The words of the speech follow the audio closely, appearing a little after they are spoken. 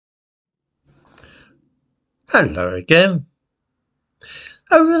Hello again.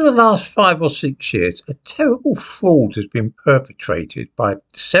 Over the last 5 or 6 years, a terrible fraud has been perpetrated by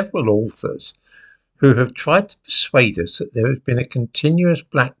several authors who have tried to persuade us that there has been a continuous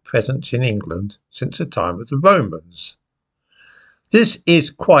black presence in England since the time of the Romans. This is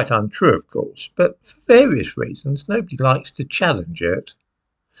quite untrue, of course, but for various reasons nobody likes to challenge it.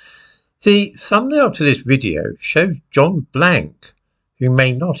 The thumbnail to this video shows John Blank, who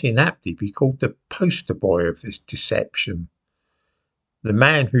may not inaptly be called the poster boy of this deception. The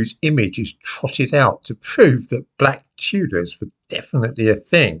man whose image is trotted out to prove that black Tudors were definitely a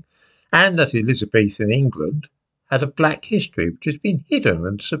thing and that Elizabethan England had a black history which has been hidden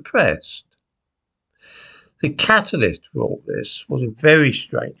and suppressed. The catalyst for all this was a very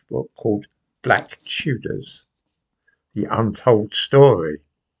strange book called Black Tudors, The Untold Story.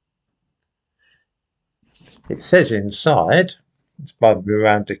 It says inside, it's by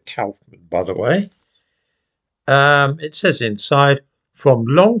Miranda Kaufman, by the way, it says inside, from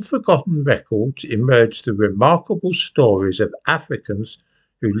long-forgotten records emerged the remarkable stories of Africans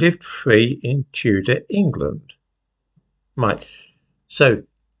who lived free in Tudor England. Right, so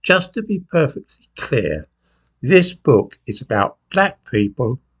just to be perfectly clear, this book is about black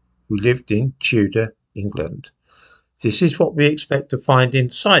people who lived in Tudor England. This is what we expect to find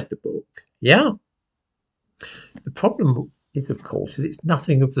inside the book, yeah? The problem is, of course, that it's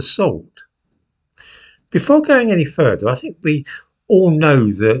nothing of the sort. Before going any further, I think we all know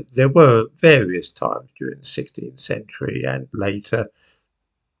that there were various times during the 16th century and later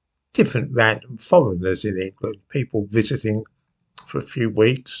different random foreigners in England, people visiting for a few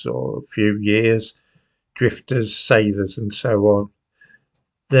weeks or a few years, drifters, sailors and so on.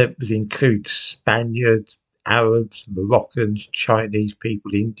 That would include Spaniards, Arabs, Moroccans, Chinese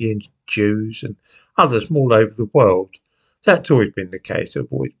people, Indians, Jews and others from all over the world. That's always been the case. There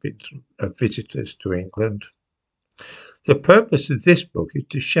have always been visitors to England. The purpose of this book is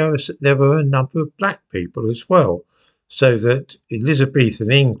to show us that there were a number of black people as well, so that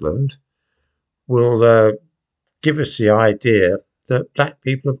Elizabethan England will give us the idea that black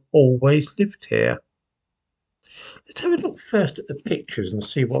people have always lived here. Let's have a look first at the pictures and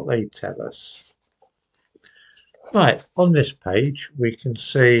see what they tell us. Right, on this page we can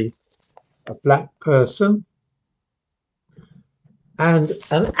see a black person and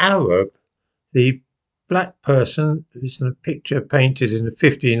an Arab. The black person is in a picture painted in the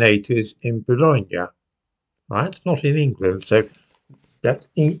 1580s in Bologna. Right, it's not in England, so that's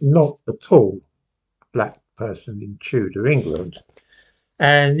not at all a black person in Tudor England.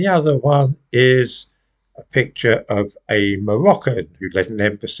 And the other one is a picture of a Moroccan who led an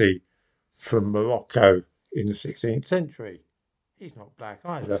embassy from Morocco in the 16th century. He's not black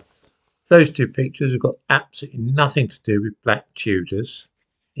either. Those two pictures have got absolutely nothing to do with black Tudors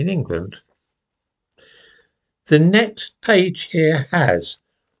in England. The next page here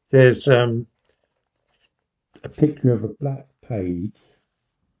there's a picture of a black page.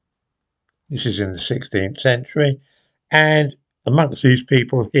 This is in the 16th century, and amongst these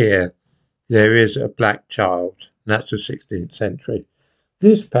people here, there is a black child, and that's the 16th century.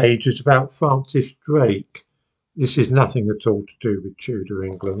 This page is about Francis Drake. This is nothing at all to do with Tudor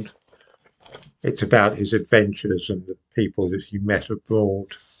England. It's about his adventures and the people that he met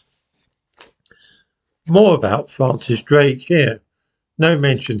abroad. More about Francis Drake here. No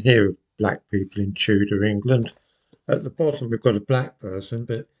mention here of black people in Tudor England. At the bottom we've got a black person,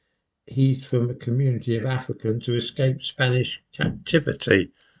 but he's from a community of Africans who escaped Spanish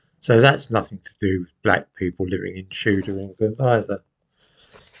captivity. So that's nothing to do with black people living in Tudor England either.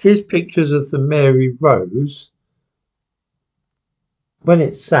 Here's pictures of the Mary Rose. When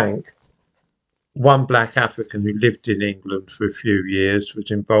it sank, one black African who lived in England for a few years was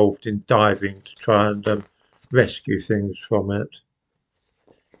involved in diving to try and rescue things from it.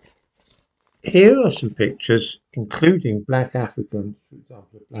 Here are some pictures, including black Africans, for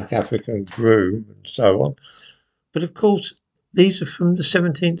example, a black African groom and so on. But of course, these are from the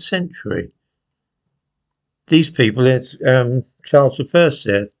 17th century. These people had Charles I there,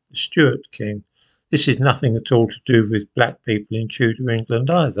 the Stuart king. This is nothing at all to do with black people in Tudor England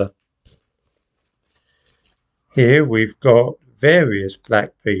either. Here we've got various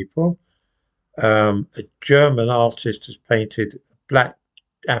black people. A German artist has painted a black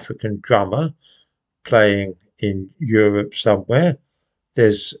African drummer playing in Europe somewhere.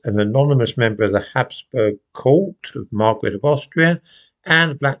 There's an anonymous member of the Habsburg court of Margaret of Austria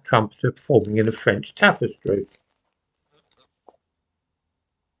and a black trumpeter performing in a French tapestry.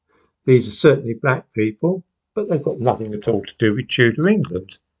 These are certainly black people, but they've got nothing at all to do with Tudor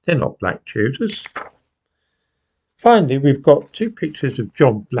England. They're not black Tudors. Finally, we've got two pictures of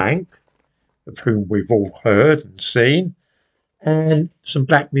John Blank, of whom we've all heard and seen, and some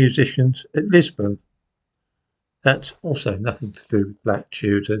black musicians at Lisbon. That's also nothing to do with black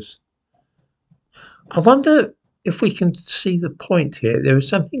Tudors. I wonder if we can see the point here. There is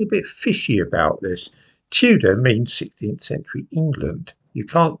something a bit fishy about this. Tudor means 16th century England. You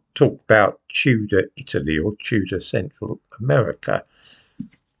can't talk about Tudor Italy or Tudor Central America.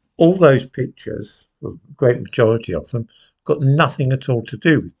 All those pictures, the great majority of them, got nothing at all to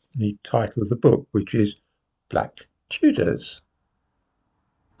do with the title of the book, which is Black Tudors.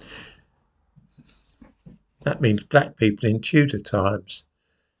 That means black people in Tudor times.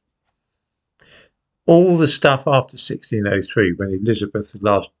 All the stuff after 1603, when Elizabeth, the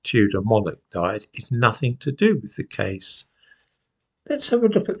last Tudor monarch, died, is nothing to do with the case. Let's have a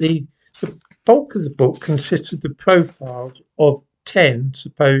look at the bulk of the book consists of the profiles of 10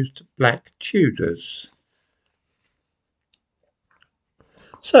 supposed black Tudors.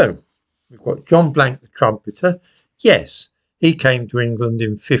 So, we've got John Blank the trumpeter. Yes, he came to England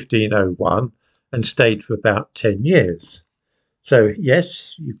in 1501 and stayed for about 10 years. So,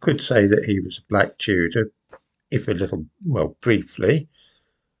 yes, you could say that he was a black Tudor, if a little, well, briefly.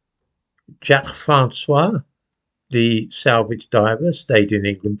 Jacques Francois, the salvage diver, stayed in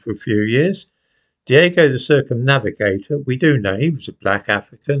England for a few years. Diego the circumnavigator, we do know he was a black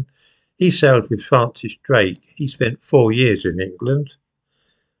African. He sailed with Francis Drake. He spent 4 years in England.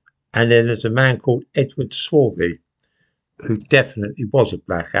 And then there's a man called Edward Swarthy, who definitely was a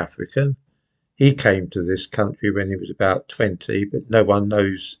black African. He came to this country when he was about 20, but no one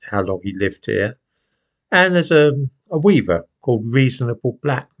knows how long he lived here. And there's a weaver called Reasonable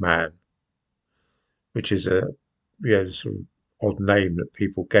Black Man, which is a sort of odd name that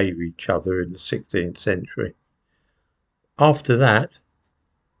people gave each other in the 16th century. After that,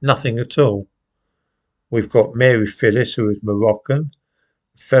 nothing at all. We've got Mary Phyllis, who is Moroccan,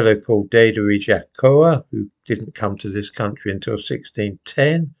 a fellow called Deidery Jacoa, who didn't come to this country until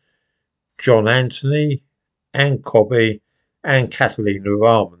 1610, John Anthony, Anne Cobby, and Catalina of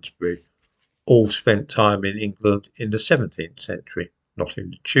Almondsbury all spent time in England in the 17th century, not in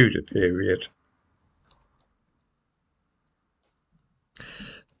the Tudor period.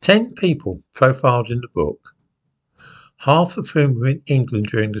 10 people profiled in the book, half of whom were in England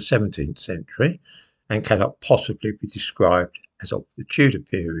during the 17th century and cannot possibly be described as of the Tudor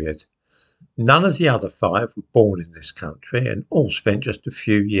period. None of the other 5 were born in this country and all spent just a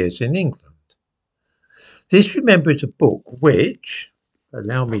few years in England. This, remember, is a book which,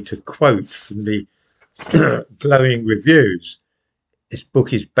 allow me to quote from the glowing reviews, this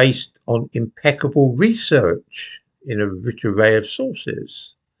book is based on impeccable research in a rich array of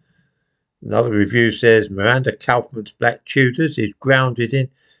sources. Another review says Miranda Kaufman's Black Tudors is grounded in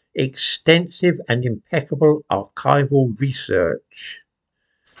extensive and impeccable archival research.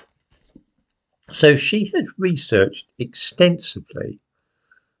 So she has researched extensively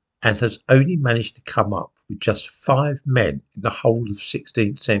and has only managed to come up with just 5 men in the whole of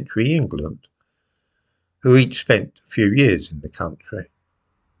 16th century England, who each spent a few years in the country.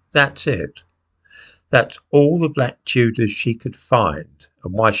 That's it. That's all the black Tudors she could find,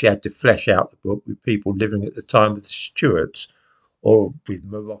 and why she had to flesh out the book with people living at the time of the Stuarts or with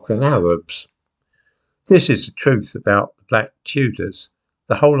Moroccan Arabs. This is the truth about the black Tudors.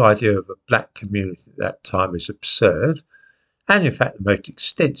 The whole idea of a black community at that time is absurd, and in fact the most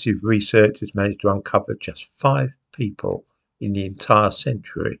extensive research has managed to uncover just 5 people in the entire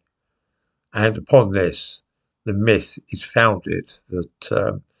century. And upon this, the myth is founded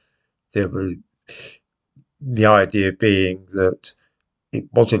that there were, the idea being that it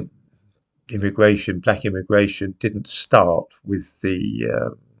wasn't immigration, black immigration didn't start with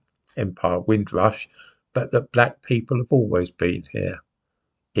the Empire Windrush, but that black people have always been here.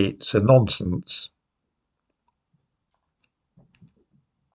 It's a nonsense.